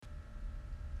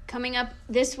Coming up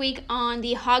this week on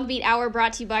the Hogbeat Hour,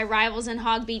 brought to you by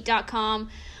rivalsandhogbeat.com.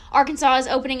 Arkansas is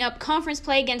opening up conference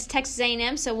play against Texas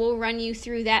A&M, so we'll run you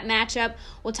through that matchup.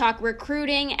 We'll talk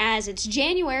recruiting as it's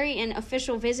January and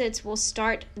official visits will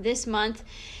start this month.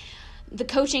 The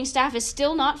coaching staff is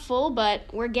still not full, but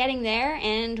we're getting there,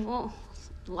 and well,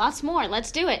 lots more.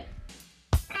 Let's do it.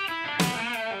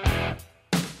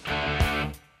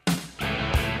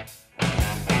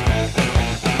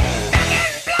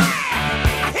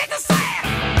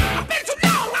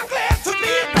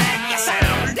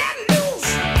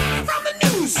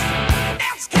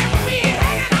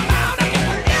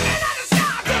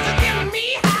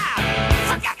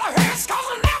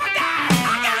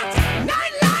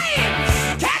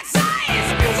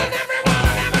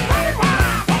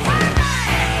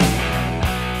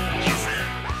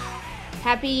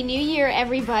 Happy New Year,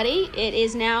 everybody. It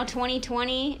is now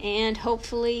 2020, and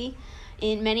hopefully,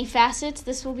 in many facets,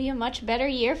 this will be a much better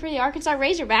year for the Arkansas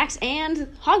Razorbacks and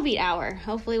Hogbeat Hour.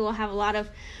 Hopefully, we'll have a lot of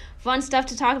fun stuff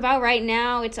to talk about. Right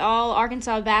now, it's all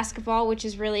Arkansas basketball, which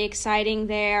is really exciting.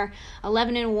 They're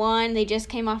 11-1. They just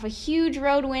came off a huge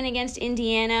road win against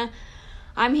Indiana.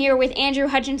 I'm here with Andrew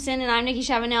Hutchinson, and I'm Nikki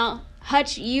Chavanel.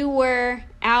 Hutch, you were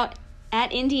out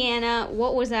at Indiana.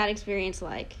 What was that experience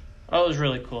like? Oh, it was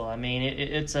really cool. I mean,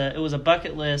 it was a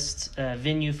bucket list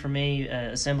venue for me.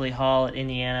 Assembly Hall at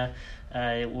Indiana.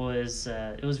 It was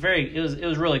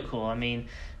really cool. I mean,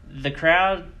 the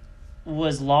crowd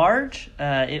was large.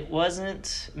 It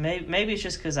wasn't maybe it's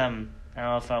just because I don't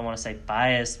know if I want to say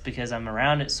biased because I'm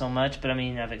around it so much, but I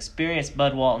mean I've experienced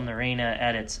Bud Walton Arena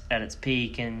at its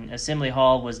peak, and Assembly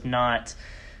Hall was not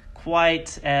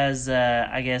quite as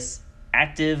I guess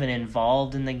active and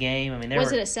involved in the game. I mean,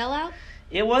 was it a sellout?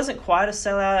 It wasn't quite a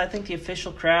sellout. I think the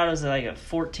official crowd was like a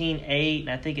 14-8, and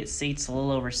I think it seats a little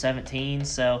over 17.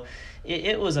 So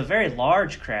it was a very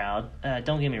large crowd,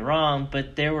 don't get me wrong,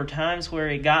 but there were times where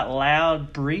it got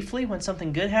loud briefly when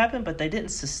something good happened, but they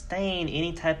didn't sustain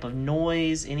any type of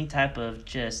noise, any type of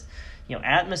just,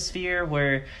 atmosphere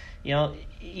where,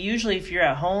 usually if you're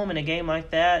at home in a game like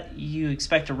that, you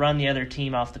expect to run the other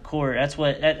team off the court. That's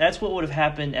what would have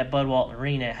happened at Bud Walton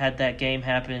Arena had that game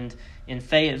happened in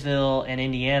Fayetteville, and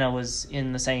Indiana was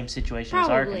in the same situation as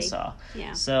Arkansas.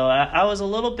 Yeah. So I was a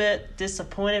little bit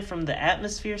disappointed from the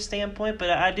atmosphere standpoint, but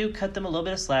I do cut them a little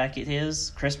bit of slack. It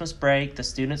is Christmas break. The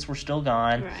students were still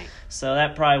gone. Right. So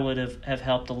that probably would have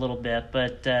helped a little bit.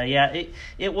 But,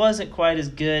 it wasn't quite as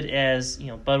good as,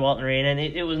 Bud Walton Arena, and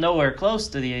it was nowhere close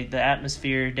to the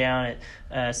atmosphere down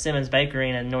at Simmons Bank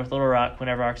Arena in North Little Rock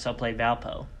whenever Arkansas played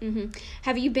Valpo. Mm-hmm.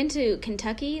 Have you been to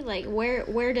Kentucky? Like,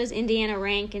 where does Indiana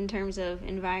rank in terms of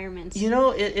environments?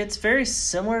 It's very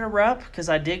similar to Rupp because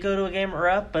I did go to a game at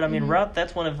Rupp, but I mean, Rupp,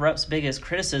 that's one of Rupp's biggest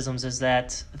criticisms is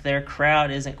that their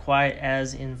crowd isn't quite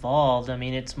as involved. I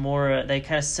mean, it's more, they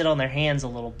kind of sit on their hands a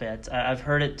little bit. I've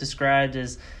heard it described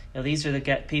as, these are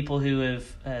the people who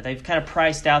have they've kind of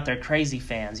priced out their crazy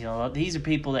fans. These are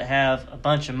people that have a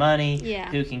bunch of money,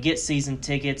 who can get season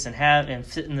tickets and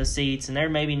sit in the seats, and they're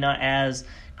maybe not as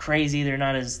crazy. They're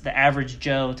not as the average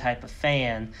Joe type of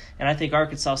fan. And I think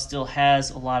Arkansas still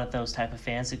has a lot of those type of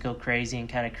fans that go crazy and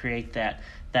kind of create that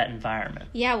environment.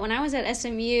 Yeah, when I was at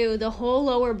SMU, the whole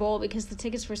lower bowl, because the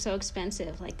tickets were so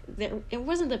expensive, it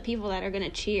wasn't the people that are going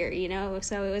to cheer,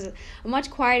 so it was a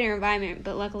much quieter environment,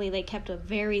 but luckily they kept a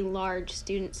very large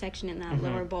student section in that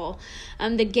lower bowl.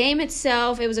 The game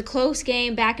itself, it was a close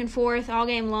game, back and forth, all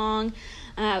game long.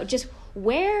 Just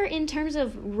where, in terms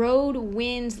of road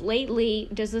wins lately,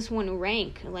 does this one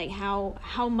rank? Like,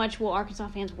 how much will Arkansas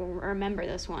fans remember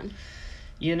this one?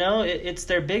 It's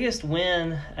their biggest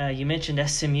win. You mentioned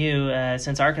SMU.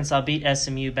 Since Arkansas beat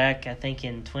SMU back, I think,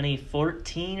 in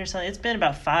 2014 or something. It's been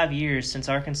about 5 years since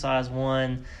Arkansas has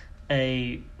won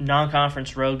a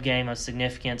non-conference road game of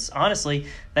significance. Honestly,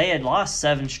 they had lost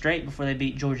 7 straight before they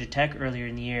beat Georgia Tech earlier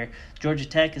in the year. Georgia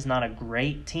Tech is not a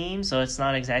great team, so it's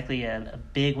not exactly a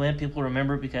big win. People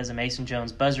remember it because of Mason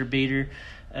Jones' buzzer beater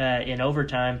in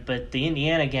overtime, but the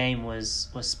Indiana game was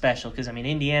special because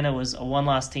Indiana was a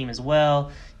one-loss team as well.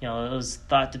 It was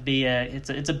thought to be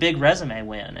it's a big resume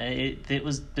win. It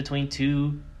was between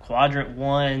two quadrant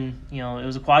one. It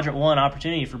was a quadrant one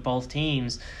opportunity for both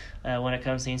teams when it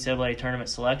comes to the NCAA tournament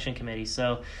selection committee.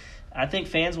 So I think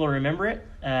fans will remember it.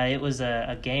 It was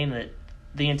a game that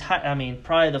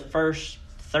probably the first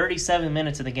 37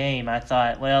 minutes of the game, I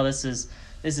thought, well, this is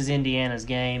Indiana's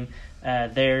game.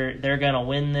 They're going to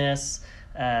win this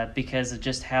because of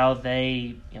just how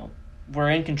they were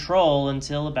in control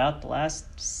until about the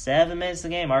last 7 minutes of the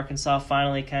game. Arkansas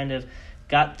finally kind of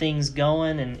got things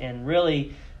going and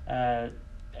really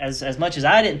as much as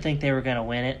I didn't think they were going to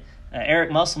win it,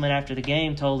 Eric Musselman after the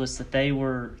game told us that they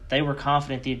were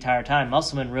confident the entire time.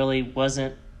 Musselman really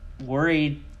wasn't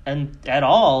worried at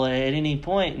all at any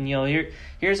point. And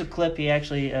here's a clip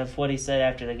of what he said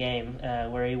after the game,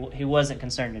 where he wasn't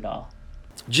concerned at all.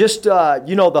 Just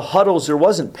the huddles, there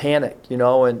wasn't panic,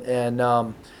 and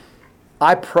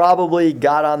I probably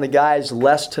got on the guys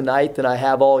less tonight than I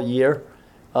have all year.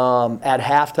 At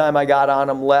halftime, I got on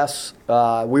them less.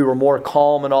 We were more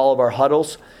calm in all of our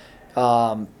huddles.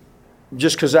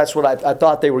 Just because that's what I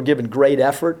thought they were giving great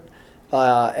effort.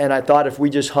 And I thought if we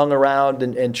just hung around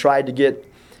and tried to get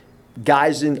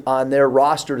guys on their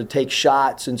roster to take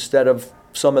shots instead of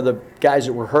some of the guys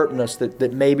that were hurting us,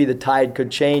 that maybe the tide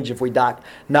could change if we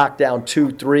knocked down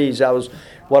 2 threes. That was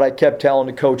what I kept telling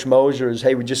to Coach Moser is,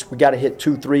 hey, we got to hit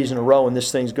 2 threes in a row and this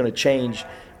thing's going to change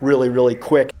really, really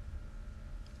quick.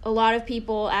 A lot of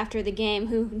people after the game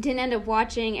who didn't end up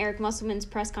watching Eric Musselman's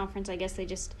press conference, I guess they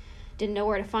just didn't know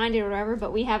where to find it or whatever,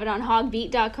 but we have it on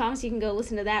hogbeat.com, so you can go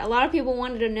listen to that. A lot of people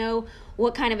wanted to know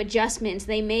what kind of adjustments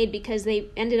they made because they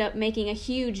ended up making a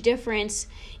huge difference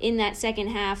in that second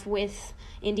half with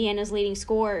Indiana's leading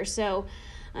scorer. So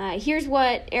here's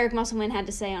what Eric Musselman had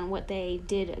to say on what they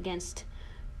did against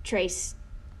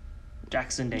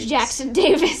Jackson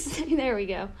Davis. There we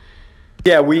go.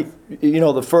 Yeah,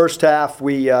 the first half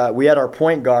we had our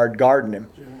point guard guarding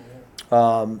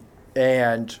him.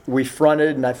 And we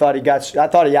fronted, and I thought he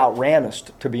outran us,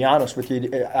 to be honest with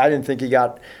you. I didn't think he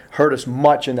hurt us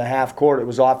much in the half court. It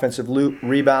was offensive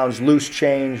rebounds, loose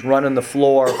change, running the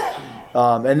floor.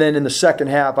 And then in the second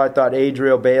half, I thought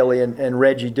Adriel Bailey and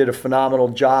Reggie did a phenomenal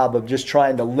job of just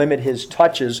trying to limit his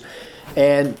touches.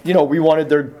 And, we wanted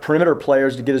their perimeter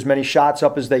players to get as many shots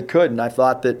up as they could. And I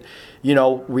thought that,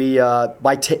 we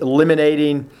by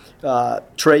eliminating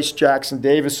Trayce Jackson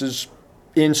Davis's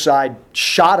inside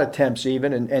shot attempts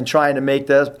even and trying to make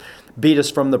that beat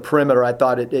us from the perimeter, I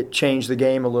thought it changed the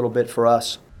game a little bit for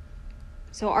us.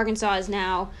 So Arkansas is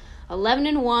now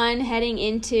 11-1 heading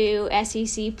into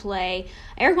SEC play.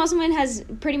 Eric Musselman has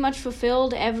pretty much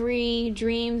fulfilled every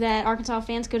dream that Arkansas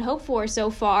fans could hope for so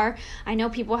far. I know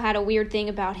people had a weird thing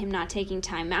about him not taking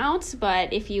timeouts,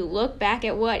 but if you look back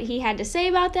at what he had to say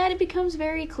about that, it becomes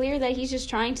very clear that he's just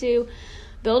trying to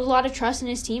build a lot of trust in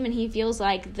his team, and he feels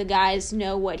like the guys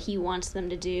know what he wants them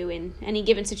to do in any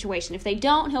given situation. If they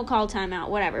don't, he'll call timeout,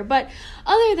 whatever. But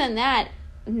other than that,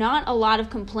 not a lot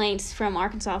of complaints from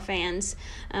Arkansas fans.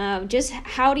 Just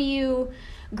how do you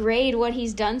grade what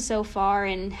he's done so far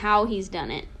and how he's done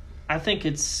it? I think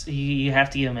you have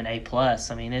to give him an A+.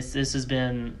 I mean, this has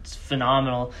been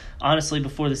phenomenal. Honestly,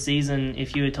 before the season,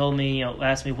 if you had told me,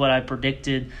 asked me what I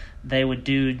predicted they would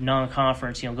do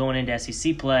non-conference, going into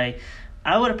SEC play,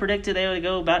 I would have predicted they would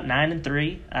go about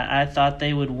 9-3. I thought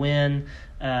they would win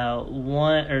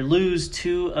one or lose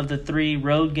 2 of the 3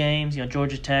 road games,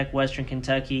 Georgia Tech, Western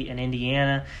Kentucky, and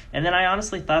Indiana. And then I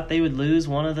honestly thought they would lose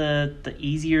one of the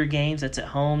easier games that's at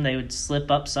home. They would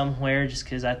slip up somewhere just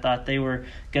because I thought they were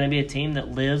going to be a team that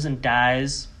lives and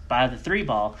dies by the 3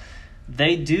 ball.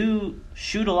 They do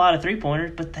shoot a lot of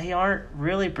three-pointers, but they aren't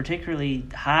really particularly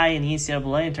high in the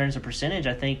NCAA in terms of percentage.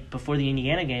 I think before the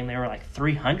Indiana game, they were like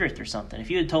 300th or something.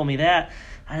 If you had told me that,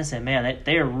 I'd have said, man,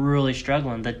 they are really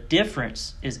struggling. The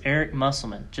difference is Eric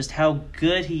Musselman, just how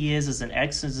good he is as an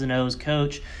X's and O's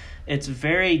coach. It's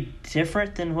very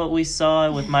different than what we saw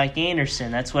with Mike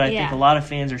Anderson. That's what I think a lot of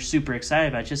fans are super excited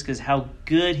about, just because how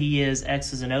good he is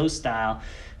X's and O's style.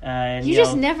 And, you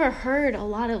just never heard a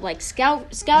lot of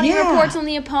scouting reports on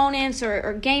the opponents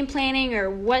or game planning or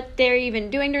what they're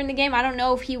even doing during the game. I don't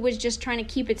know if he was just trying to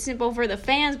keep it simple for the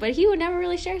fans, but he would never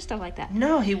really share stuff like that.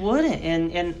 No, he wouldn't.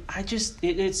 And I just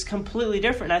it's completely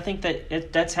different. I think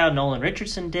that's how Nolan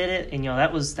Richardson did it, and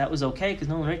that was okay because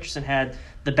Nolan Richardson had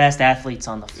the best athletes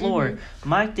on the floor. Mm-hmm.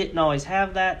 Mike didn't always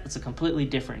have that. It's a completely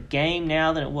different game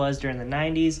now than it was during the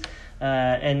 90s.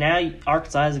 And now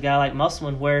Arkansas has a guy like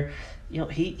Musselman where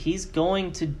he's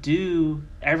going to do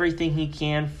everything he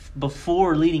can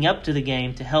before leading up to the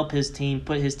game to help his team,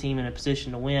 put his team in a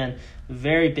position to win.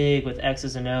 Very big with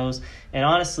X's and O's. And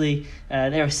honestly,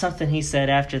 there was something he said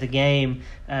after the game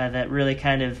that really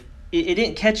kind of I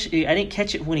didn't catch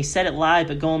it when he said it live,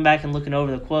 but going back and looking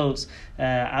over the quotes,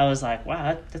 I was like,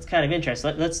 wow, that's kind of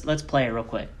interesting. Let's play it real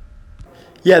quick.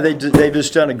 Yeah, they've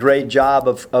just done a great job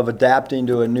of adapting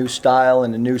to a new style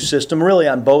and a new system, really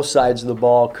on both sides of the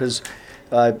ball, because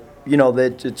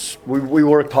we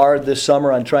worked hard this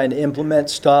summer on trying to implement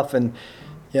stuff, and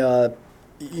we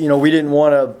didn't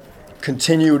want to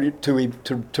continue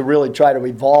to really try to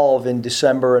evolve in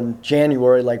December and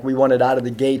January. Like, we wanted out of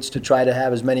the gates to try to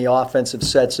have as many offensive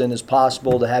sets in as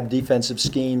possible, to have defensive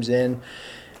schemes in.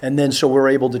 And then so we're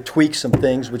able to tweak some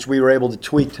things, which we were able to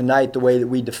tweak tonight, the way that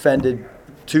we defended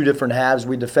two different halves.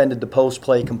 We defended the post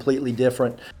play completely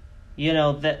different. You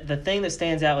know, the thing that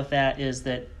stands out with that is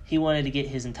that he wanted to get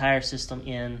his entire system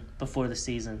in before the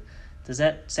season. Does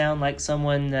that sound like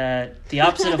someone, the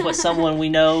opposite of what someone we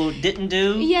know didn't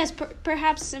do? Yes,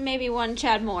 perhaps maybe one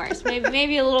Chad Morris,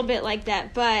 maybe a little bit like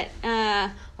that, but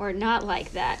or not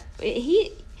like that.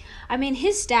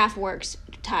 His staff works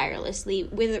tirelessly,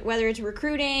 whether it's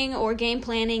recruiting or game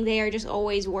planning. They are just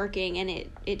always working, and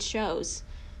it shows.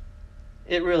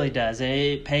 It really does.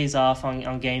 It pays off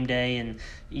on game day, and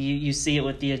you see it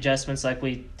with the adjustments like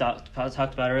we talked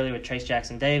about earlier with Trace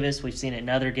Jackson Davis. We've seen it in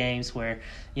other games where,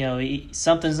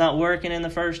 something's not working in the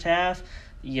first half.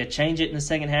 You change it in the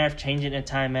second half, change it in a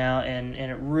timeout, and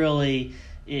it really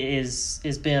is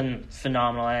been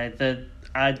phenomenal.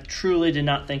 I truly did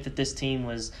not think that this team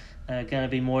was going to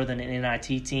be more than an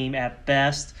NIT team at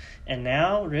best. And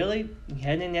now, really,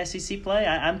 heading into SEC play,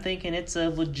 I'm thinking it's a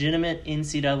legitimate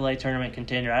NCAA tournament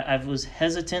contender. I was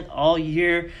hesitant all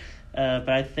year, but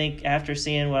I think after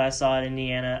seeing what I saw at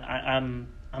Indiana,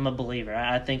 I'm a believer.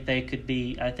 I think they could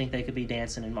be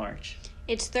dancing in March.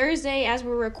 It's Thursday as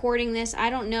we're recording this. I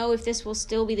don't know if this will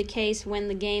still be the case when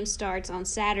the game starts on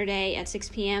Saturday at 6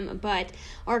 p.m., but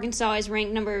Arkansas is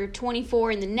ranked number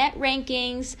 24 in the net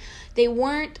rankings. They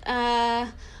weren't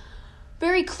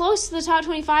very close to the top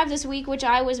 25 this week, which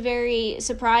I was very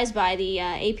surprised by. The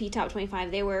AP top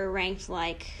 25. They were ranked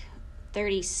like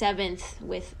 37th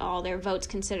with all their votes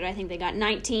considered. I think they got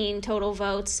 19 total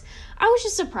votes. I was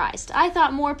just surprised. I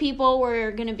thought more people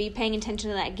were going to be paying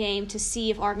attention to that game to see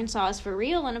if Arkansas is for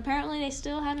real, and apparently they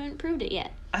still haven't proved it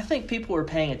yet. I think people were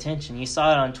paying attention. You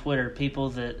saw it on Twitter, people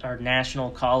that are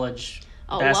national college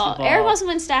basketball. Well, Eric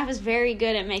Musselman's staff is very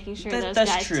good at making sure those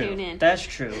guys tune in. That's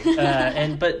true.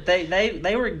 But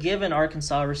they were giving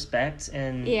Arkansas respect,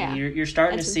 and you're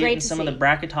starting to see it in some of the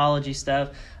bracketology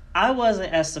stuff. I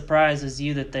wasn't as surprised as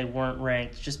you that they weren't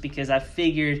ranked, just because I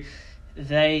figured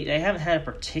they haven't had a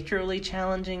particularly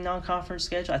challenging non-conference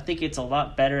schedule. I think it's a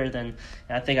lot better than –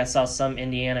 I think I saw some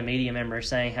Indiana media member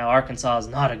saying how Arkansas is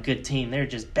not a good team. They're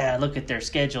just bad. Look at their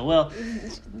schedule. Well,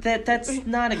 that's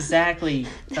not exactly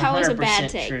 100% that was a bad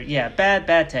take. True. Yeah,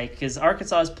 bad take, because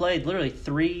Arkansas has played literally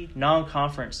 3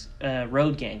 non-conference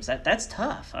road games. That's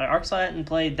tough. Arkansas hadn't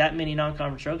played that many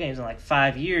non-conference road games in like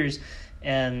 5 years,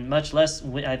 and much less,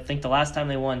 I think the last time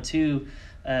they won 2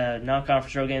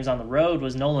 non-conference road games on the road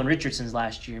was Nolan Richardson's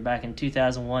last year, back in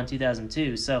 2001,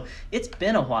 2002. So it's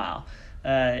been a while,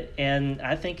 and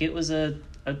I think it was a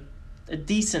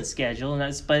decent schedule,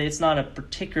 but it's not a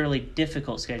particularly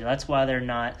difficult schedule. That's why they're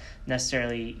not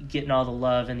necessarily getting all the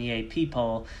love in the AP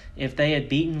poll. If they had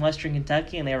beaten Western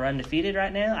Kentucky and they were undefeated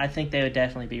right now, I think they would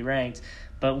definitely be ranked.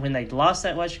 But when they lost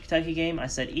that Western Kentucky game, I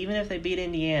said even if they beat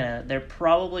Indiana, they're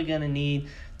probably going to need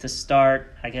to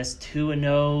start, I guess,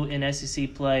 2-0 in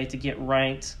SEC play to get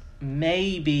ranked,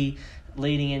 maybe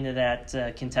leading into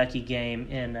that Kentucky game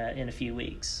in a few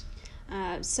weeks.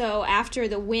 So after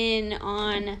the win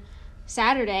on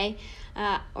Saturday,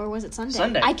 or was it Sunday?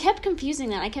 Sunday. I kept confusing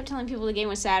that. I kept telling people the game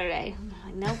was Saturday. I'm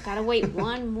like, nope, gotta wait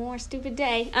one more stupid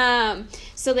day.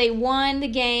 So they won the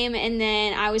game, and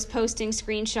then I was posting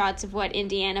screenshots of what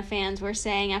Indiana fans were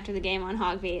saying after the game on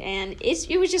Hogbeat, and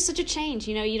it was just such a change.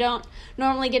 You don't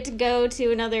normally get to go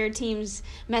to another team's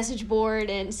message board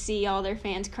and see all their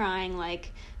fans crying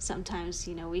like sometimes,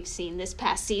 we've seen this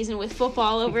past season with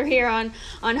football over here on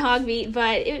Hogbeat,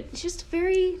 but it's just a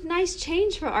very nice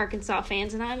change for Arkansas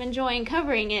fans, and I'm enjoying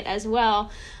covering it as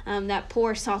well. That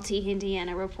poor salty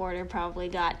Indiana reporter probably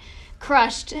got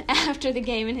crushed after the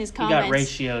game in his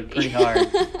comments. He got ratioed pretty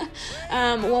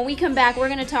hard. When we come back, we're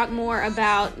going to talk more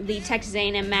about the Texas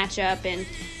A&M matchup and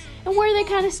where they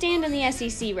kind of stand in the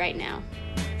SEC right now.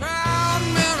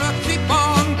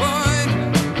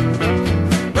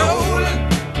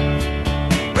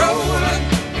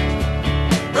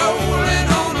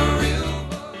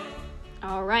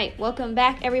 Right. Welcome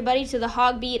back, everybody, to the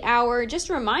Hogbeat Hour. Just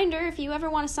a reminder, if you ever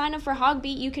want to sign up for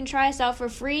Hogbeat, you can try us out for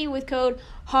free with code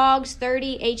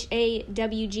HOGS30,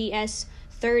 HAWGS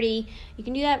 30. You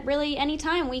can do that really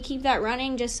anytime. We keep that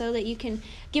running just so that you can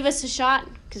give us a shot,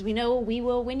 because we know we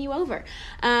will win you over.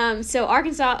 So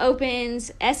Arkansas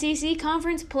opens SEC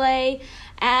conference play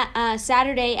at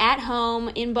Saturday at home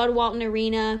in Bud Walton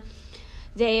Arena.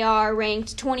 They are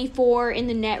ranked 24 in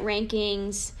the net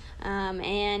rankings.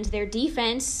 And their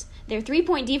defense, their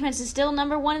 3-point defense, is still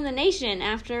number 1 in the nation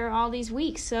after all these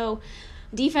weeks. So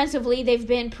Defensively, they've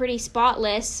been pretty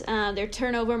spotless. Their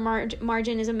turnover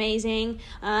margin is amazing.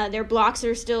 Their blocks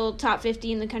are still top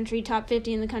 50 in the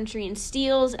country in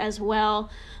steals as well.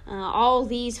 All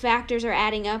these factors are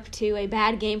adding up to a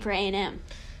bad game for A&M.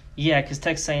 Yeah, because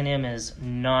Texas A&M is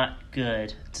not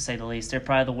good, to say the least. They're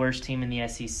probably the worst team in the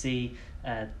SEC.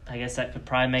 I guess that could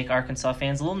probably make Arkansas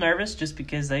fans a little nervous just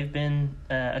because they've been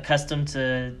accustomed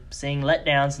to seeing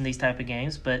letdowns in these type of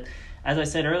games. But as I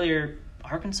said earlier,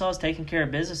 Arkansas is taking care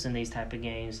of business in these type of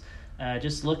games.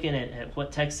 Just looking at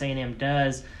what Texas A&M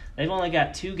does, they've only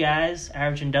got 2 guys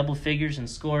averaging double figures in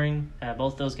scoring.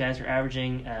 Both those guys are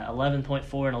averaging 11.4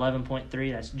 and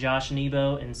 11.3. That's Josh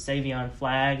Nebo and Savion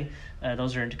Flagg.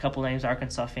 Those are a couple names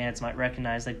Arkansas fans might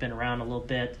recognize. They've been around a little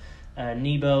bit.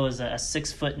 Nebo is a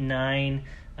 6'9"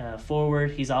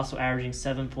 forward. He's also averaging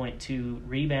 7.2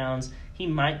 rebounds. He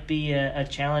might be a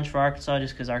challenge for Arkansas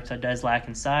just because Arkansas does lack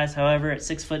in size. However, at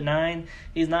 6'9",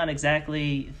 he's not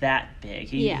exactly that big.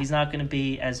 He's not going to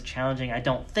be as challenging, I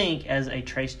don't think, as a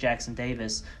Trace Jackson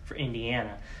Davis for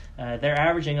Indiana. They're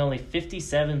averaging only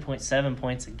 57.7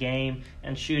 points a game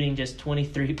and shooting just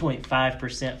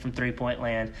 23.5% from three-point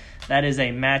land. That is a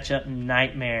matchup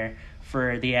nightmare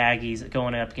for the Aggies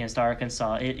going up against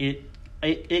Arkansas.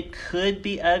 It could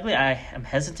be ugly. I am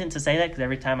hesitant to say that because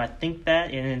every time I think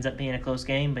that, it ends up being a close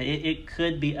game. But it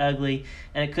could be ugly,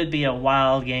 and it could be a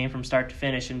wild game from start to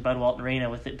finish in Bud Walton Arena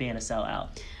with it being a sellout.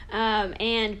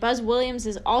 And Buzz Williams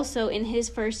is also in his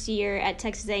first year at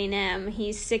Texas A&M.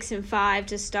 He's 6-5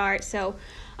 to start, so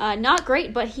not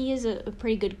great, but he is a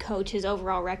pretty good coach. His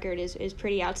overall record is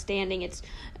pretty outstanding. It's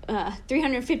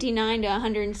 359 to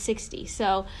 160,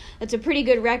 so that's a pretty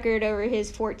good record over his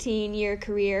 14-year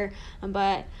career.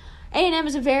 But A&M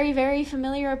is a very, very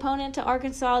familiar opponent to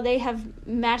Arkansas. They have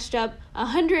matched up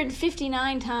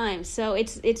 159 times, so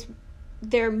it's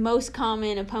their most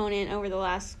common opponent over the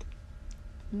last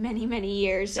many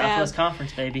years. Southwest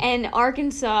Conference, baby. And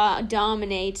Arkansas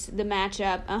dominates the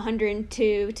matchup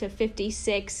 102 to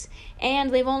 56,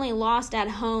 and they've only lost at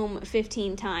home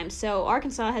 15 times. So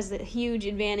Arkansas has a huge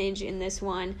advantage in this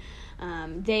one.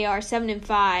 They are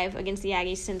 7-5 against the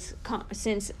Aggies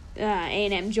since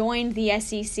A&M joined the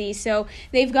SEC. So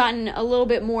they've gotten a little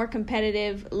bit more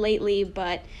competitive lately,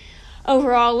 but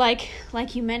overall, like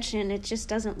you mentioned, it just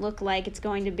doesn't look like it's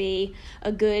going to be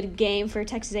a good game for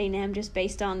Texas A&M just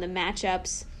based on the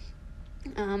matchups.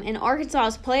 And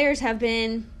Arkansas's players have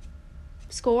been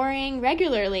scoring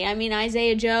regularly. I mean,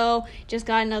 Isaiah Joe just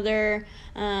got another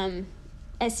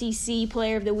SEC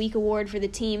Player of the Week award for the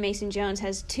team. Mason Jones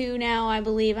has 2 now, I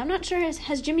believe. I'm not sure,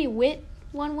 has Jimmy Witt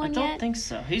won one yet? I don't think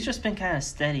so. He's just been kind of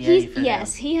steady Eddie for them.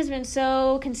 Yes, he has been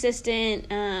so consistent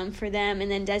for them.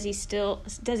 And then Desi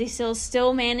Sills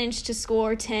still managed to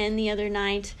score 10 the other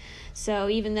night. So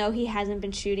even though he hasn't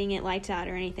been shooting it lights out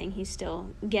or anything, he's still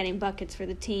getting buckets for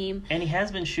the team. And he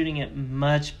has been shooting it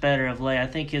much better of late. I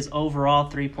think his overall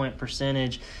three-point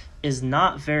percentage is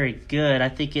not very good. I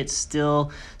think it's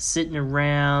still sitting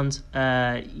around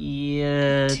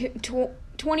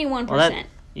 21%.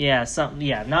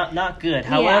 Not good.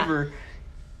 However,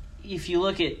 if you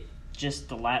look at just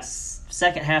the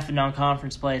second half of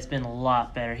non-conference play, it's been a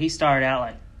lot better. He started out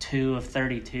like 2 of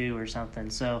 32 or something.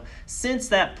 So since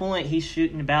that point, he's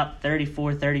shooting about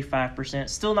 34-35%.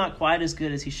 Still not quite as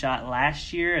good as he shot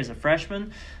last year as a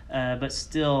freshman, but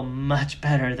still much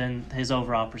better than his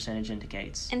overall percentage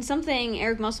indicates. And something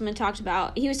Eric Musselman talked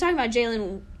about, he was talking about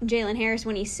Jalen Harris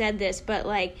when he said this, but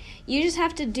like you just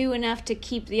have to do enough to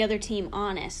keep the other team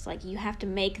honest. Like you have to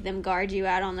make them guard you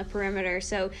out on the perimeter.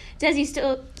 So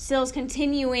Desi Sills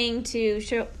continuing to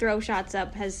throw shots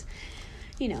up has,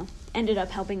 ended up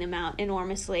helping them out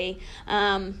enormously.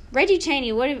 Reggie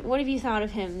Chaney, what have you thought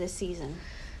of him this season?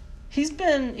 He's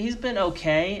been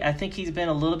okay. I think he's been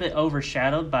a little bit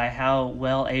overshadowed by how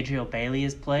well Adriel Bailey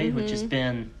has played, which has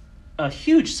been a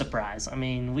huge surprise. I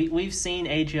mean, we've seen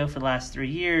Adriel for the last 3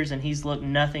 years, and he's looked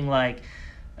nothing like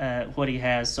what he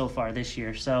has so far this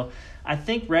year. So I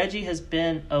think Reggie has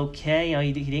been okay.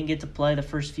 He didn't get to play the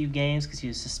first few games because he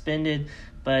was suspended.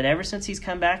 But ever since he's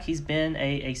come back, he's been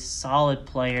a solid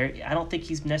player. I don't think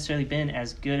he's necessarily been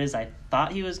as good as I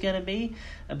thought he was going to be,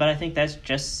 but I think that's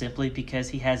just simply because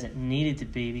he hasn't needed to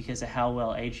be because of how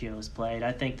well Adriel has played.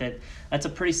 I think that's a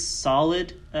pretty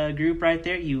solid group right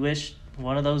there. You wish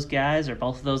one of those guys or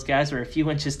both of those guys were a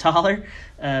few inches taller,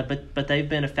 but they've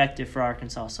been effective for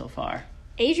Arkansas so far.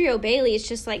 Adriel Bailey is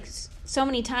just like so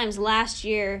many times last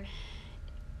year,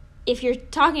 if you're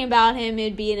talking about him,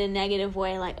 it'd be in a negative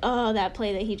way, like, oh, that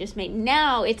play that he just made.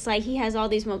 Now it's like he has all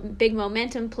these big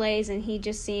momentum plays, and he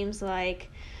just seems like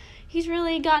he's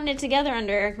really gotten it together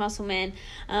under Eric Musselman.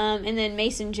 And then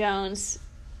Mason Jones,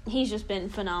 he's just been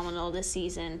phenomenal this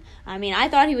season. I mean, I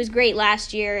thought he was great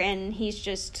last year, and he's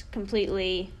just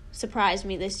completely surprised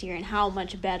me this year and how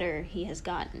much better he has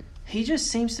gotten. He just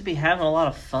seems to be having a lot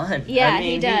of fun. Yeah, I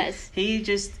mean, he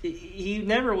does. He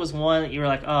never was one that you were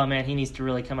like, oh man, he needs to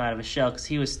really come out of his shell, because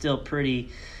he was still pretty,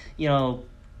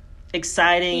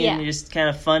 exciting and just kind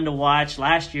of fun to watch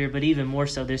last year, but even more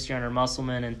so this year under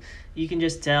Musselman. And you can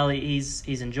just tell he's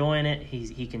enjoying it.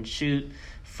 He can shoot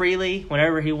freely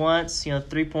whenever he wants.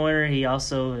 3-pointer. He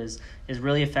also is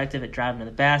really effective at driving to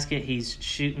the basket. He's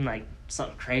shooting like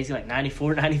something crazy, like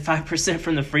 94-95%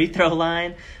 from the free throw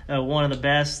line. One of the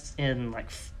best in like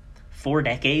 4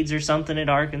 decades or something at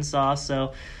Arkansas.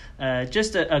 So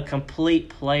just a complete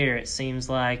player, it seems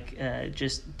like,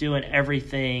 just doing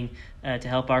everything to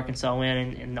help Arkansas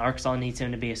win, and Arkansas needs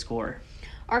him to be a scorer.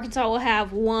 Arkansas will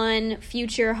have one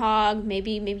future Hog,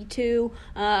 maybe two,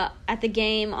 at the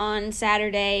game on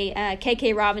Saturday.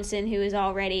 KK Robinson, who is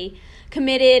already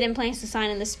committed and plans to sign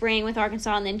in the spring with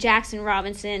Arkansas, and then Jackson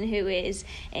Robinson, who is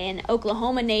an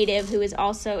Oklahoma native, who is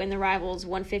also in the Rivals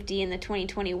 150 in the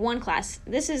 2021 class.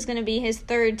 This is going to be his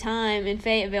 3rd time in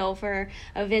Fayetteville for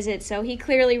a visit, so he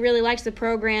clearly really likes the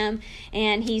program,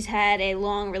 and he's had a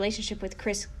long relationship with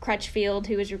Chris Crutchfield,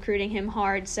 who is recruiting him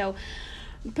hard. So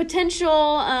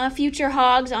potential future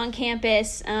Hogs on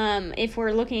campus. If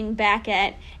we're looking back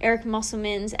at Eric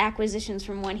Musselman's acquisitions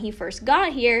from when he first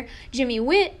got here, Jimmy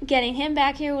Witt, getting him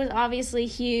back here was obviously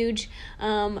huge.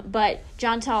 But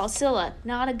John Talasila,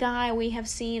 not a guy we have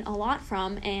seen a lot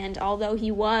from, and although he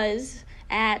was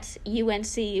at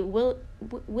UNC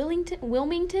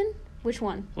Wilmington? Which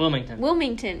one?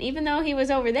 Wilmington. Even though he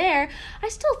was over there, I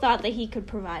still thought that he could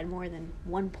provide more than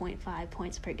 1.5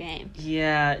 points per game.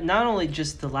 Yeah, not only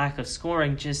just the lack of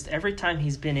scoring, just every time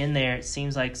he's been in there, it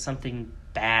seems like something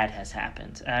bad has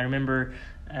happened. I remember,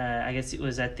 I guess it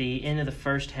was at the end of the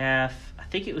first half, I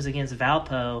think it was against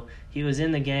Valpo. He was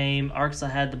in the game. Arkansas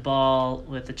had the ball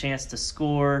with a chance to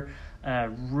score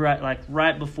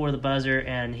right before the buzzer,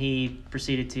 and he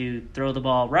proceeded to throw the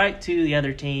ball right to the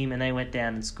other team, and they went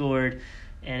down and scored.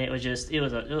 And it was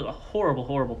a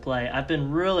horrible play. I've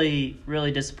been really,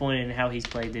 really disappointed in how he's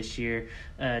played this year,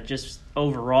 just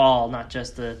overall, not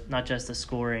just the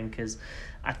scoring, because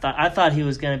I thought he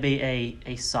was going to be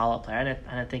a solid player.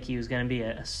 I didn't think he was going to be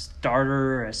a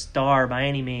starter or a star by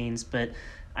any means, but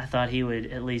I thought he would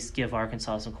at least give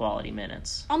Arkansas some quality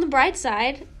minutes. On the bright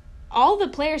side, all the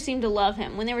players seem to love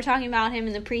him. When they were talking about him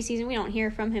in the preseason, we don't hear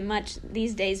from him much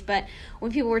these days, but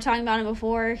when people were talking about him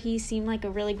before, he seemed like a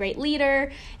really great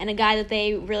leader and a guy that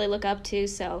they really look up to,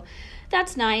 so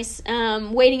that's nice.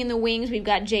 Waiting in the wings, we've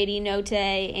got J.D. Note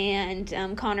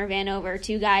and Connor Vanover,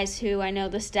 2 guys who I know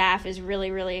the staff is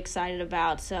really, really excited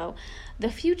about. So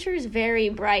the future is very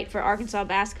bright for Arkansas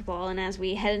basketball, and as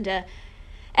we head into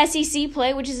SEC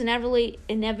play, which is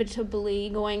inevitably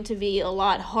going to be a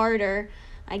lot harder,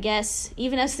 I guess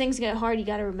even as things get hard, you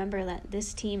got to remember that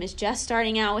this team is just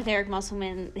starting out with Eric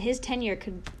Musselman. His tenure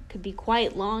could be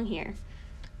quite long here.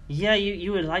 Yeah,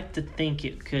 you would like to think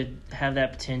it could have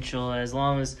that potential, as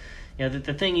long as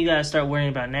the thing you got to start worrying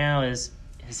about now is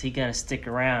he going to stick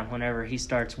around whenever he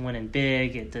starts winning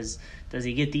big? Does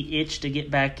he get the itch to get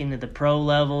back into the pro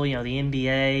level, the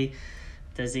NBA?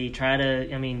 Does he try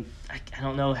to, I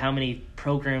don't know how many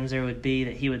programs there would be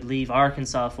that he would leave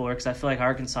Arkansas for, because I feel like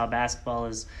Arkansas basketball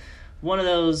is one of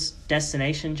those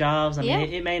destination jobs.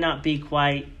 It may not be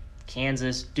quite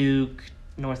Kansas, Duke,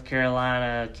 North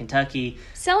Carolina, Kentucky.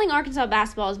 Selling Arkansas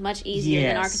basketball is much easier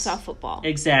than Arkansas football.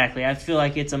 Exactly. I feel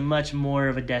like it's a much more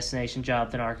of a destination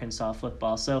job than Arkansas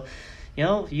football. So,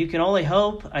 you can only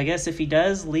hope. I guess if he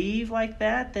does leave like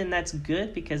that, then that's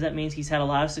good, because that means he's had a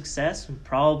lot of success and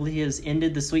probably has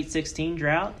ended the Sweet 16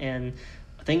 drought, and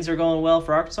things are going well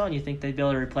for Arkansas, and you think they'd be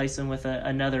able to replace him with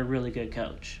another really good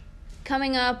coach.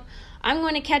 Coming up, I'm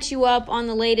going to catch you up on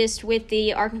the latest with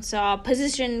the Arkansas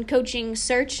position coaching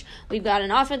search. We've got an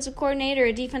offensive coordinator,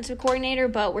 a defensive coordinator,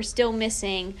 but we're still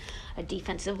missing a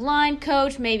defensive line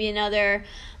coach, maybe another.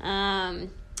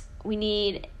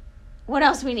 What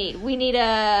else we need? We need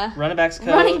a running backs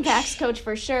coach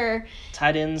for sure.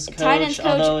 Tight ends coach,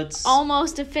 although it's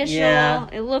almost official. Yeah.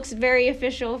 It looks very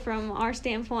official from our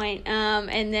standpoint.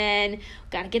 And then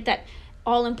got to get that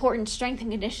all-important strength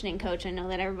and conditioning coach. I know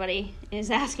that everybody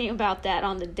is asking about that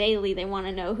on the daily. They want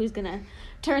to know who's going to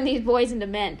turn these boys into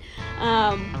men.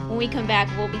 When we come back,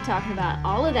 we'll be talking about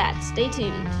all of that. Stay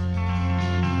tuned.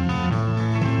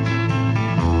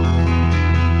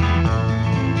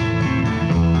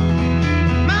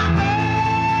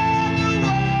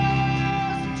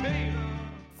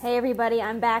 Hey everybody,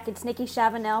 I'm back. It's Nikki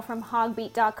Chavanel from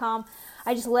hogbeat.com.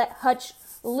 I just let Hutch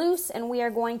loose, and we are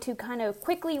going to kind of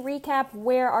quickly recap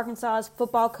where Arkansas's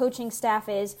football coaching staff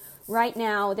is right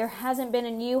now. There hasn't been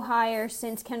a new hire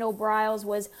since Kendall Briles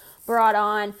was brought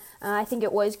on. I think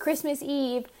it was Christmas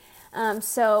Eve.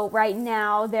 So right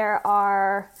now there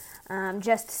are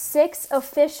just 6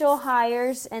 official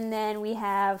hires, and then we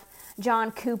have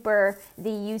John Cooper, the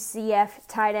UCF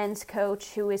tight ends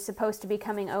coach, who is supposed to be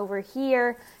coming over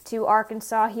here to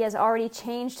Arkansas. He has already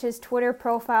changed his Twitter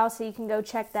profile, so you can go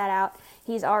check that out.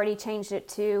 He's already changed it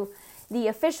to the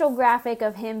official graphic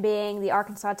of him being the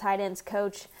Arkansas tight ends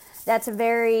coach. That's a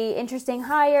very interesting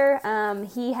hire.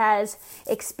 He has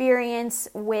experience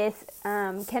with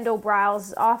Kendall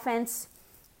Briles' offense.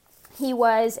 He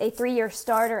was a 3-year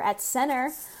starter at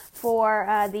center for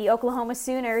the Oklahoma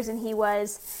Sooners, and he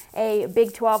was a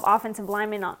Big 12 Offensive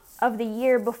Lineman of the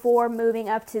Year before moving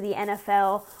up to the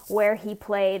NFL, where he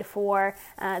played for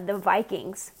the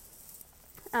Vikings.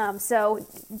 So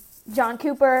John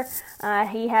Cooper,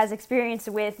 he has experience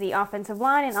with the offensive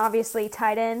line and obviously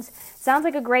tight ends. Sounds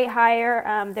like a great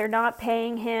hire. They're not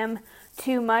paying him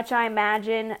too much, I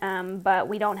imagine, but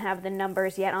we don't have the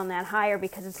numbers yet on that hire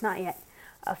because it's not yet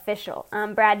official.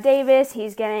 Brad Davis,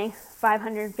 he's getting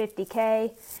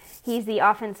 $550K. He's the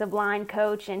offensive line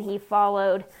coach, and he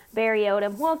followed Barry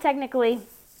Odom. Well, technically,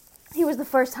 he was the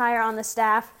first hire on the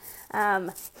staff.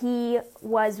 He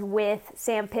was with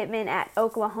Sam Pittman at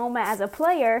Oklahoma as a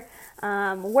player,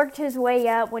 worked his way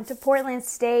up, went to Portland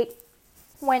State,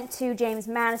 went to James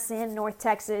Madison, North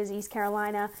Texas, East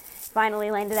Carolina,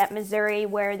 finally landed at Missouri,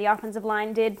 where the offensive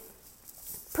line did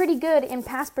pretty good in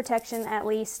pass protection, at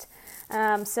least.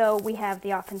 So we have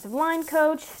the offensive line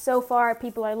coach. So far,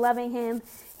 people are loving him.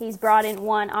 He's brought in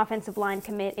one offensive line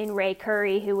commit in Ray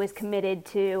Curry, who was committed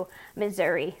to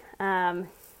Missouri.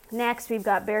 Next, we've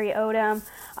got Barry Odom,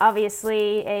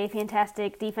 obviously a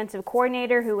fantastic defensive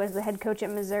coordinator who was the head coach at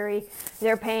Missouri.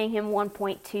 They're paying him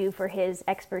 $1.2 for his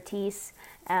expertise.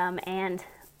 And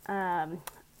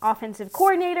offensive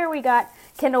coordinator, we got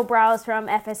Kendall Briles from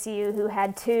FSU, who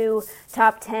had 2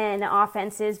 top 10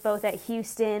 offenses both at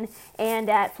Houston and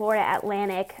at Florida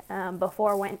Atlantic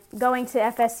before going to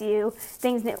FSU.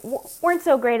 Things that weren't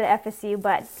so great at FSU,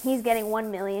 but he's getting $1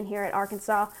 million here at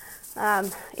Arkansas.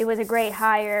 It was a great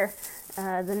hire.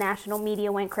 The national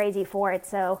media went crazy for it,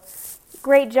 so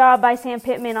great job by Sam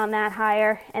Pittman on that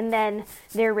hire. And then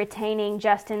they're retaining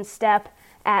Justin Stepp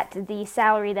at the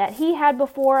salary that he had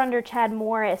before under Chad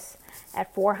Morris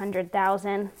at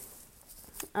 $400,000.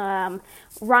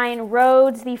 Ryan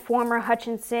Rhodes, the former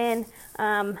Hutchinson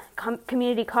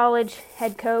Community College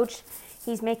head coach,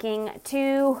 he's making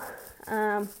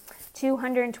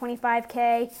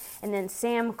 $225K. And then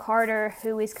Sam Carter,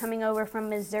 who is coming over from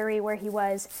Missouri, where he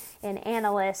was an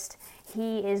analyst,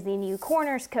 he is the new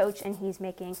corners coach, and he's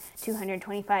making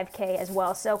 $225K as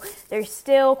well. So there's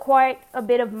still quite a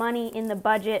bit of money in the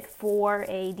budget for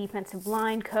a defensive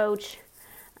line coach,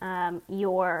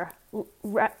 your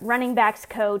running backs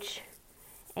coach,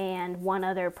 and one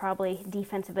other probably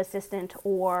defensive assistant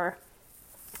or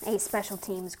a special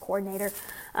teams coordinator.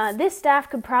 This staff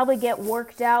could probably get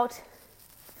worked out,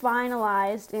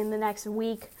 finalized in the next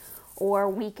week or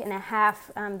week and a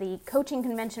half. The coaching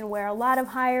convention, where a lot of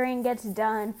hiring gets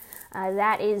done,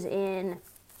 that is in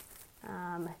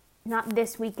not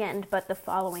this weekend, but the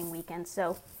following weekend.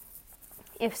 So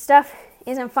if stuff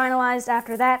isn't finalized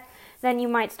after that, then you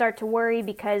might start to worry,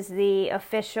 because the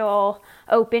official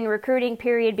open recruiting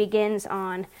period begins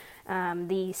on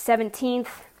the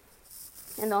 17th.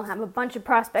 And they'll have a bunch of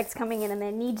prospects coming in, and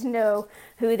they need to know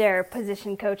who their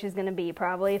position coach is going to be,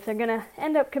 probably, if they're going to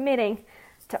end up committing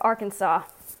to Arkansas.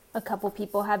 A couple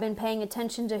people have been paying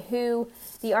attention to who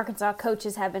the Arkansas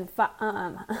coaches have been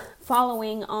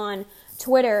following on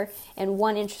Twitter, and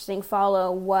one interesting follow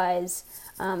was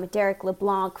Derek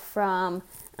LeBlanc from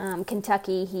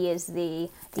Kentucky. He is the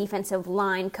defensive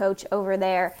line coach over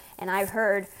there, and I've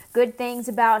heard good things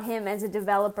about him as a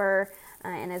developer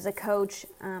and as a coach,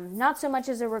 not so much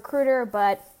as a recruiter,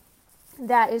 but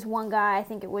that is one guy. I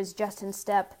think it was Justin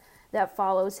Stepp that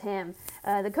follows him.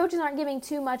 The coaches aren't giving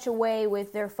too much away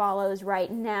with their follows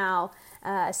right now,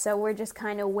 so we're just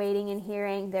kind of waiting and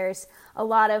hearing. There's a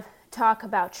lot of talk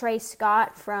about Trey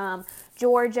Scott from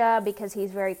Georgia, because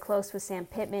he's very close with Sam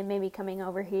Pittman, maybe coming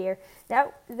over here.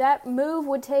 That move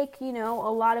would take, a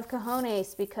lot of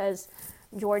cojones, because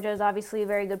Georgia is obviously a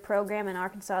very good program, and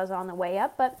Arkansas is on the way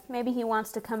up, but maybe he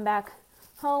wants to come back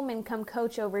home and come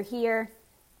coach over here.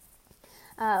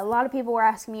 A lot of people were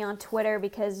asking me on Twitter,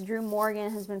 because Drew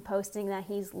Morgan has been posting that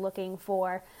he's looking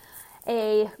for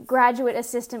a graduate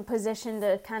assistant position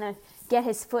to kind of get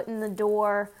his foot in the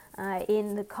door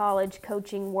in the college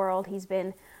coaching world. He's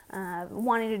been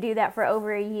wanting to do that for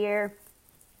over a year.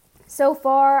 So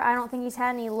far, I don't think he's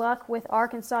had any luck with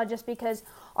Arkansas, just because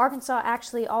Arkansas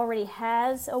actually already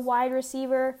has a wide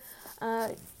receiver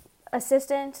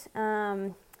assistant.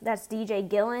 That's DJ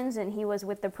Gillens, and he was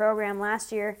with the program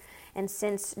last year. And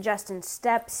since Justin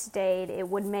Stepp stayed, it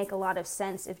would make a lot of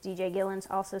sense if DJ Gillens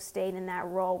also stayed in that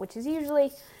role, which is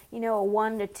usually, a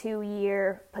 1 to 2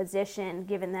 year position,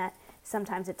 given that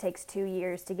sometimes it takes 2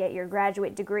 years to get your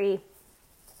graduate degree.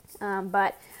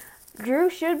 But Drew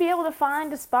should be able to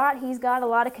find a spot. He's got a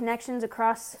lot of connections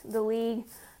across the league.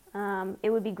 It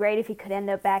would be great if he could end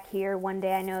up back here one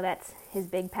day. I know that's his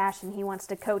big passion. He wants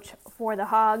to coach for the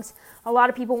Hogs. A lot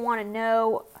of people want to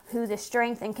know who the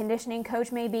strength and conditioning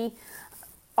coach may be.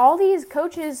 All these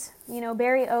coaches,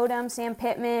 Barry Odom, Sam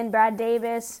Pittman, Brad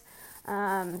Davis,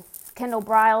 Kendall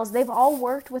Briles, they've all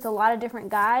worked with a lot of different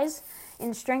guys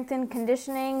in strength and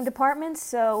conditioning departments.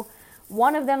 So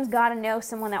one of them's got to know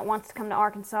someone that wants to come to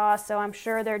Arkansas. So I'm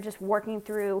sure they're just working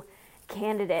through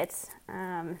candidates.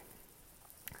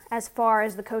 As far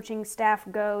as the coaching staff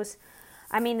goes,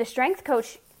 the strength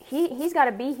coach, he's got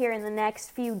to be here in the next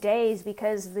few days,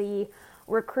 because the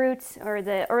recruits or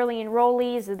the early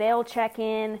enrollees, they'll check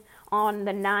in on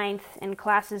the 9th and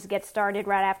classes get started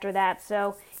right after that.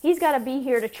 So he's got to be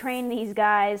here to train these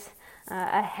guys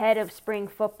ahead of spring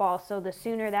football. So the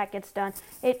sooner that gets done,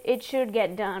 it should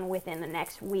get done within the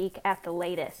next week at the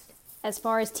latest. As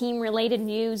far as team-related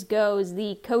news goes,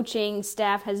 the coaching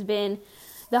staff has been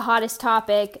the hottest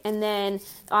topic, and then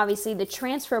obviously the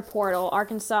transfer portal.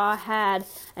 Arkansas had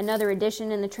another addition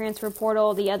in the transfer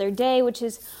portal the other day, which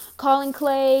is Colin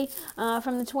Clay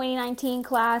from the 2019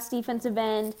 class, defensive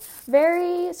end.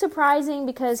 Very surprising,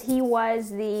 because he was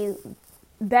the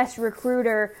best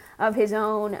recruiter of his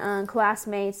own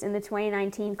classmates in the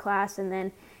 2019 class, and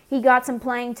then he got some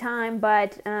playing time,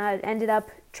 but ended up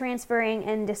transferring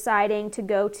and deciding to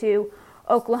go to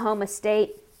Oklahoma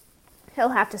State. He'll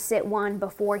have to sit one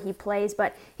before he plays,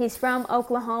 but he's from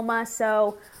Oklahoma,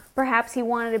 so perhaps he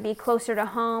wanted to be closer to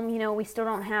home. We still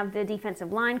don't have the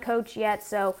defensive line coach yet,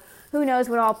 so who knows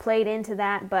what all played into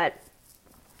that. But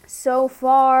so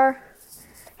far,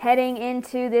 heading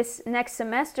into this next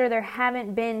semester, there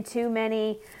haven't been too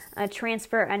many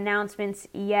transfer announcements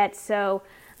yet. So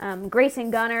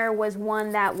Grayson Gunner was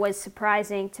one that was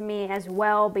surprising to me as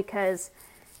well, because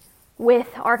with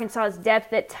Arkansas's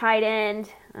depth at tight end,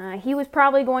 he was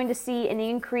probably going to see an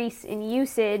increase in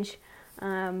usage,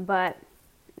 but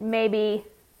maybe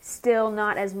still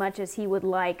not as much as he would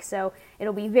like. So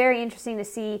it'll be very interesting to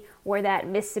see where that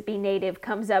Mississippi native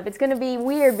comes up. It's going to be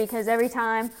weird, because every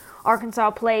time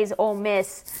Arkansas plays Ole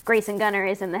Miss, Grayson Gunner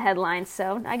is in the headlines.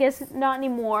 So I guess not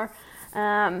anymore.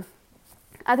 Other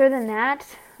than that,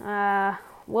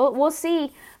 we'll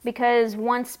see, because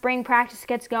once spring practice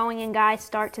gets going and guys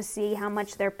start to see how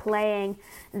much they're playing,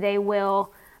 they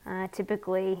will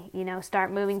typically,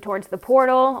 start moving towards the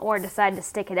portal or decide to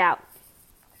stick it out.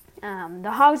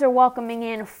 The Hogs are welcoming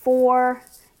in 4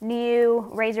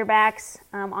 new Razorbacks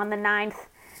on the 9th.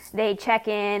 They check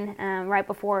in right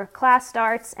before class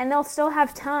starts, and they'll still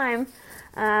have time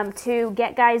to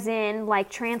get guys in, like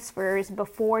transfers,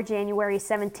 before January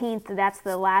 17th. That's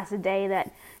the last day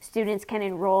that students can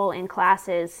enroll in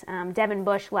classes. Devin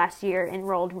Bush last year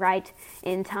enrolled right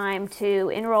in time to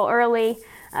enroll early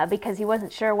because he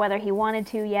wasn't sure whether he wanted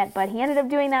to yet, but he ended up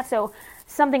doing that, so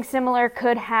something similar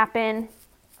could happen,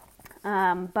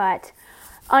 but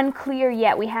unclear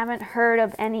yet. We haven't heard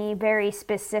of any very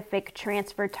specific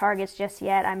transfer targets just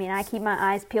yet. I keep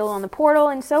my eyes peeled on the portal,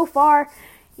 and so far,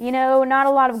 not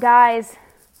a lot of guys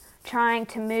trying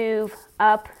to move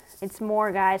up. It's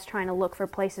more guys trying to look for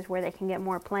places where they can get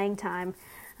more playing time,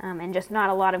 and just not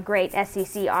a lot of great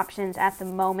SEC options at the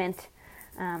moment.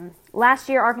 Last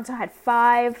year, Arkansas had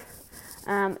 5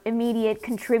 immediate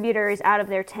contributors out of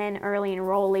their 10 early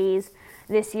enrollees.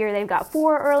 This year, they've got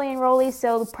 4 early enrollees,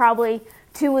 so probably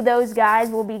 2 of those guys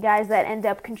will be guys that end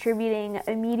up contributing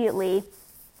immediately.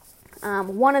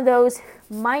 One of those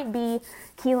might be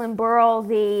Keelan Burrell,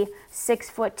 the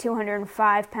 6',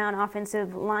 205-pound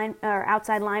offensive line or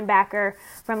outside linebacker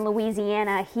from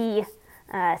Louisiana. He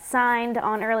signed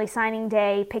on early signing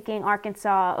day, picking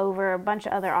Arkansas over a bunch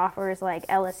of other offers like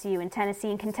LSU and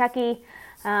Tennessee and Kentucky.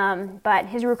 But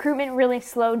his recruitment really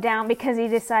slowed down because he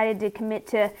decided to commit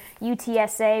to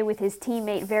UTSA with his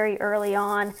teammate very early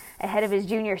on ahead of his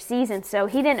junior season. So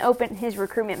he didn't open his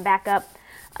recruitment back up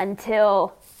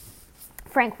until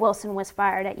Frank Wilson was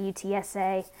fired at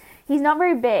UTSA. He's not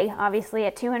very big, obviously,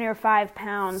 at 205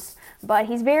 pounds, but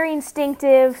he's very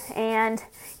instinctive, and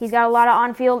he's got a lot of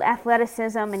on-field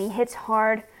athleticism, and he hits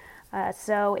hard.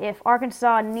 So if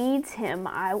Arkansas needs him,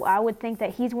 I would think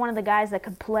that he's one of the guys that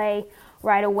could play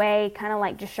right away, kind of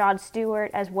like Jashad Stewart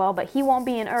as well, but he won't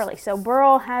be in early. So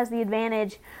Burrell has the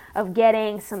advantage of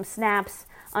getting some snaps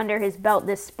under his belt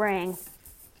this spring.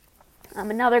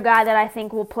 Another guy that I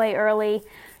think will play early,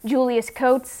 Julius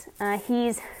Coates.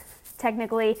 He's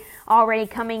technically already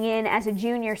coming in as a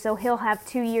junior, so he'll have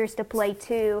 2 years to play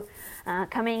too,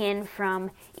 coming in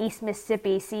from East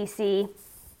Mississippi, CC.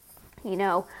 You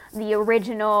know, the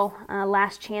original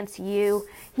Last Chance U.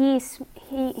 He's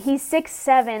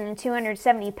 6'7" and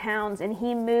 270 pounds, and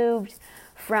he moved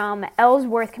from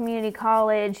Ellsworth Community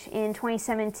College in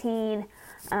 2017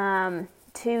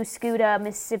 to Scuda,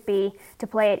 Mississippi, to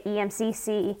play at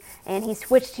EMCC, and he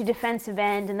switched to defensive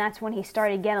end, and that's when he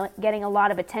started getting a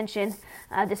lot of attention.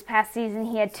 This past season,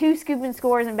 he had 2 scoop and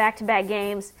scores in back-to-back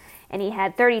games, and he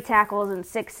had 30 tackles and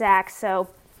 6 sacks. So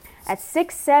at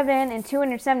 6'7" and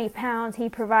 270 pounds, he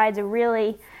provides a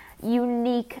really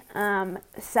unique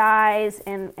size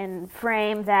and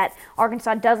frame that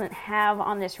Arkansas doesn't have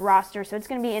on this roster. So it's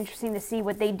going to be interesting to see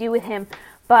what they do with him.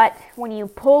 But when you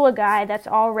pull a guy that's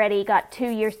already got 2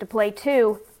 years to play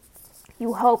too,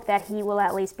 you hope that he will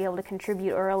at least be able to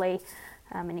contribute early.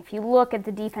 And if you look at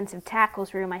the defensive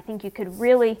tackles room, I think you could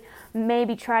really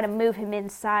maybe try to move him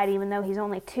inside, even though he's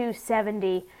only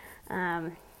 270.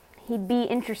 He'd be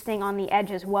interesting on the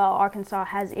edge as well. Arkansas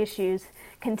has issues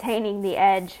containing the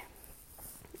edge.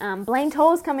 Blaine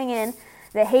Toll is coming in.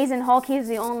 The Hazen Hulk, he's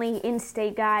the only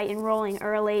in-state guy enrolling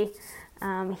early.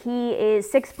 He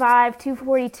is 6'5",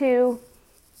 242,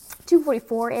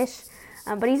 244-ish,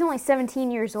 but he's only 17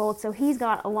 years old, so he's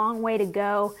got a long way to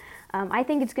go. I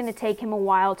think it's going to take him a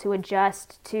while to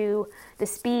adjust to the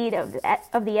speed of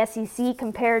the SEC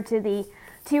compared to the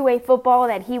two-way football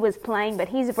that he was playing, but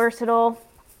he's versatile.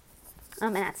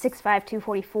 And at 6'5",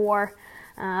 244,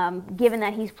 given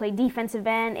that he's played defensive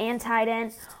end and tight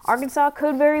end, Arkansas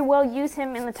could very well use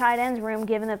him in the tight ends room,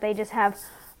 given that they just have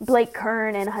Blake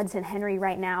Kern and Hudson Henry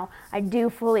right now. I do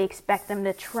fully expect them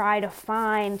to try to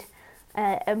find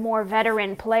a more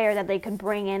veteran player that they could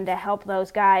bring in to help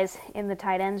those guys in the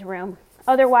tight ends room.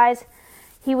 Otherwise,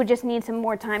 he would just need some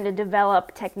more time to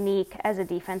develop technique as a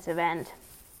defensive end.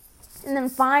 And then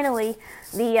finally,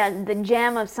 the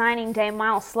gem of signing day,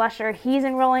 Miles Slusher. He's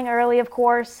enrolling early, of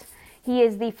course. He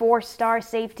is the 4-star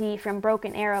safety from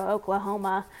Broken Arrow,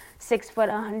 Oklahoma, 6 foot,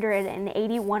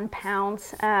 181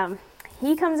 pounds.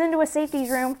 He comes into a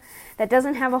safeties room that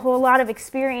doesn't have a whole lot of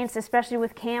experience, especially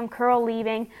with Cam Curl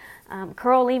leaving.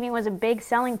 Curl leaving was a big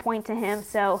selling point to him,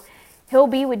 so he'll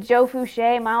be with Joe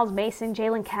Fouché, Miles Mason,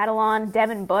 Jalen Catalon,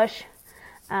 Devin Bush.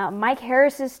 Mike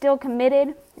Harris is still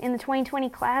committed in the 2020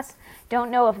 class. Don't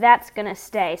know if that's going to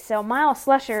stay. So Miles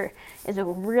Slusher is a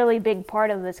really big part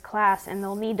of this class, and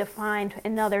they'll need to find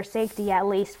another safety at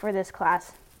least for this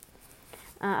class.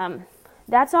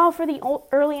 That's all for the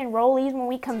early enrollees. When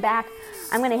we come back,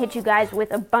 I'm going to hit you guys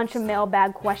with a bunch of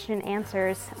mailbag question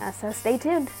answers, so stay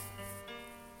tuned.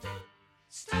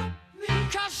 Stop me,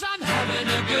 'cause I'm having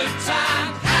a good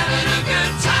time, having a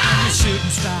good time. A shooting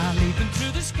star leaping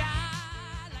through the sky.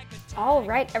 All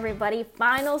right, everybody,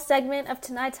 final segment of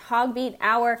tonight's Hogbeat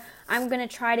Hour. I'm going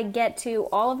to try to get to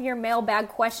all of your mailbag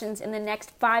questions in the next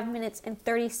 5 minutes and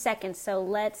 30 seconds, so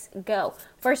let's go.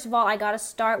 First of all, I got to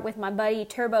start with my buddy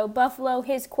Turbo Buffalo.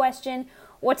 His question,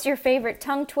 what's your favorite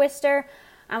tongue twister?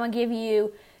 I'm going to give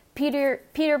you Peter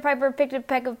Piper picked a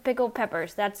peck of pickled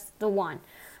peppers. That's the one.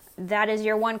 That is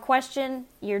your one question.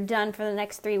 You're done for the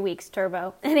next 3 weeks,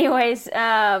 Turbo. Anyways,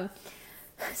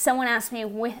 someone asked me,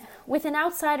 with an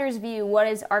outsider's view, what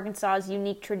is Arkansas's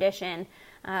unique tradition?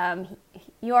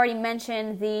 You already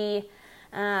mentioned the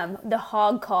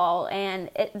hog call,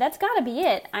 and that's got to be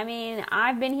it. I mean,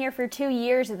 I've been here for 2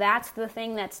 years. That's the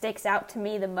thing that sticks out to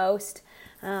me the most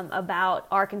about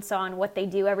Arkansas and what they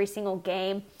do every single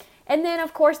game. And then,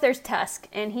 of course, there's Tusk,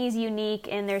 and he's unique,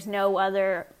 and there's no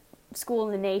other school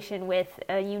in the nation with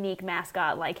a unique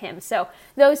mascot like him. So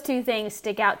those two things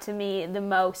stick out to me the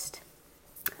most.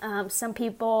 Some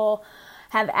people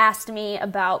have asked me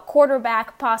about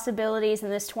quarterback possibilities in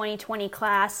this 2020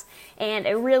 class, and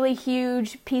a really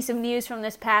huge piece of news from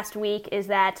this past week is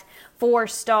that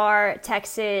 4-star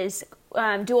Texas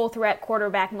dual threat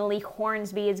quarterback Malik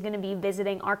Hornsby is going to be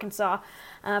visiting Arkansas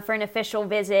for an official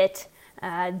visit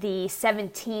the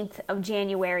 17th of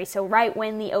January, so right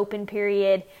when the open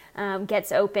period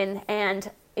gets open. And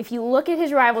if you look at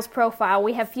his rival's profile,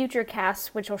 we have future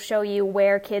casts which will show you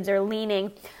where kids are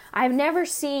leaning. I've never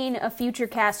seen a future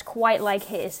cast quite like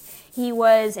his. He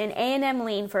was an A&M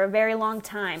lean for a very long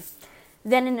time.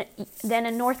 Then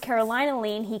a North Carolina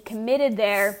lean. He committed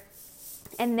there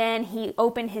and then he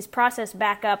opened his process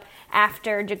back up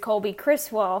after Jacoby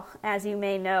Criswell, as you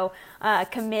may know,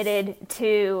 committed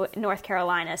to North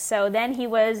Carolina. So then he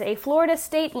was a Florida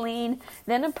State lean,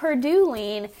 then a Purdue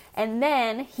lean, and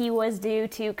then he was due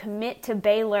to commit to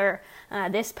Baylor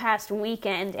this past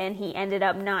weekend, and he ended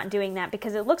up not doing that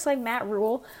because it looks like Matt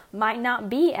Rhule might not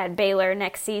be at Baylor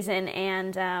next season,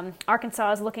 and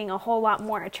Arkansas is looking a whole lot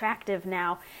more attractive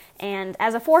now. And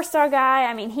as a four-star guy,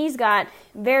 I mean, he's got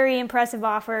very impressive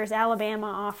offers. Alabama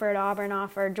offered, Auburn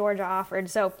offered, Georgia offered.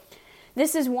 So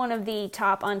this is one of the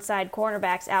top unsigned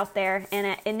cornerbacks out there.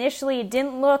 And initially, it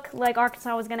didn't look like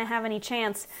Arkansas was going to have any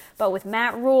chance. But with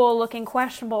Matt Rhule looking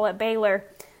questionable at Baylor,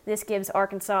 this gives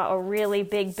Arkansas a really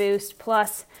big boost,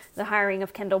 plus the hiring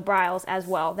of Kendall Briles as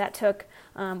well. That took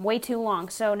way too long,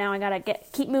 so now I got to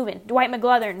keep moving. Dwight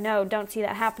McGlothern, no, don't see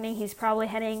that happening. He's probably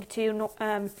heading to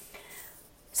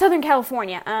Southern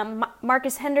California.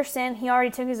 Marcus Henderson, he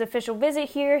already took his official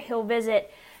visit here. He'll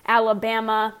visit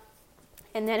Alabama,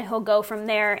 and then he'll go from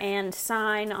there and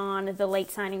sign on the late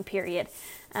signing period.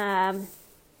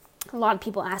 A lot of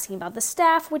people asking about the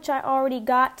staff, which I already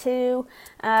got to.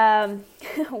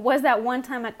 Was that one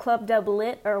time at Club Dub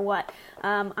lit or what?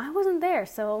 I wasn't there,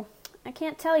 so I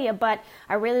can't tell you, but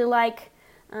I really like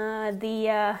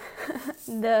the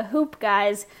Hoop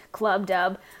Guys Club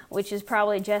Dub, which is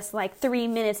probably just like 3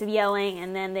 minutes of yelling,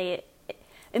 and then they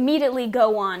immediately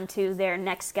go on to their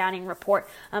next scouting report.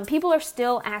 People are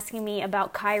still asking me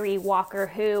about Kyrie Walker,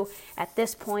 who at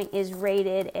this point is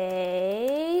rated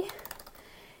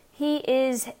he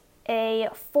is a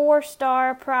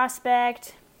 4-star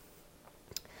prospect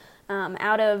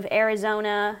out of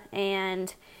Arizona,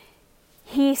 and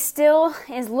he still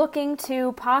is looking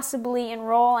to possibly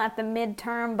enroll at the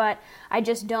midterm, but I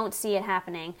just don't see it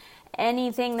happening.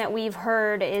 Anything that we've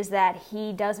heard is that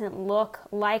he doesn't look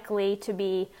likely to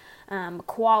be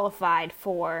qualified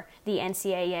for the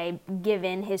NCAA,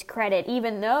 given his credit,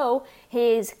 even though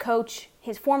his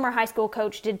former high school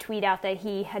coach did tweet out that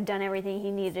he had done everything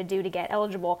he needed to do to get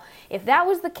eligible. If that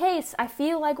was the case, I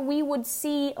feel like we would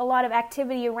see a lot of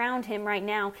activity around him right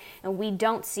now, and we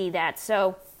don't see that.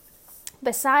 So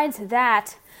besides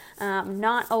that,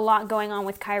 not a lot going on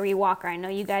with Kyrie Walker. I know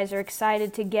you guys are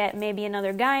excited to get maybe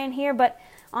another guy in here, but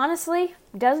honestly,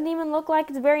 doesn't even look like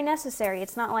it's very necessary.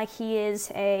 It's not like he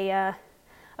is a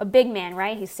big man,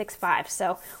 right? He's 6'5",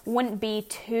 so wouldn't be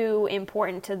too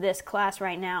important to this class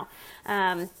right now.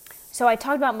 So I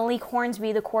talked about Malik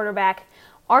Hornsby, the quarterback.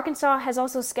 Arkansas has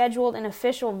also scheduled an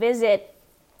official visit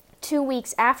 2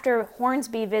 weeks after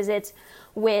Hornsby visits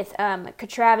with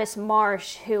Travis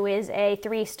Marsh, who is a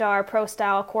 3-star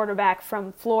pro-style quarterback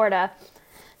from Florida.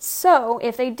 So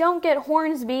if they don't get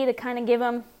Hornsby to kind of give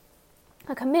them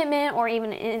a commitment or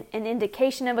even an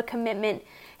indication of a commitment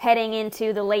heading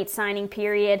into the late signing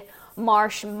period,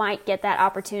 Marsh might get that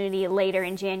opportunity later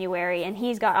in January, and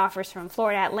he's got offers from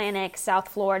Florida Atlantic, South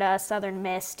Florida, Southern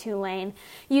Miss, Tulane,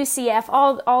 UCF,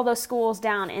 all those schools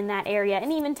down in that area,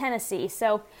 and even Tennessee.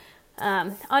 So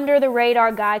under the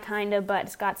radar guy kind of, but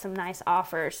it's got some nice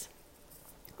offers.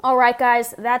 All right,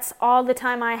 guys, that's all the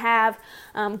time I have.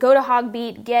 Go to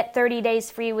Hogbeat, get 30 days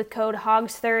free with code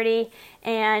HOGS30,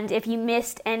 and if you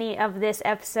missed any of this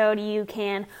episode, you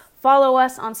can follow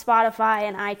us on Spotify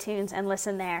and iTunes and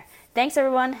listen there. Thanks,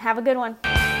 everyone. Have a good one.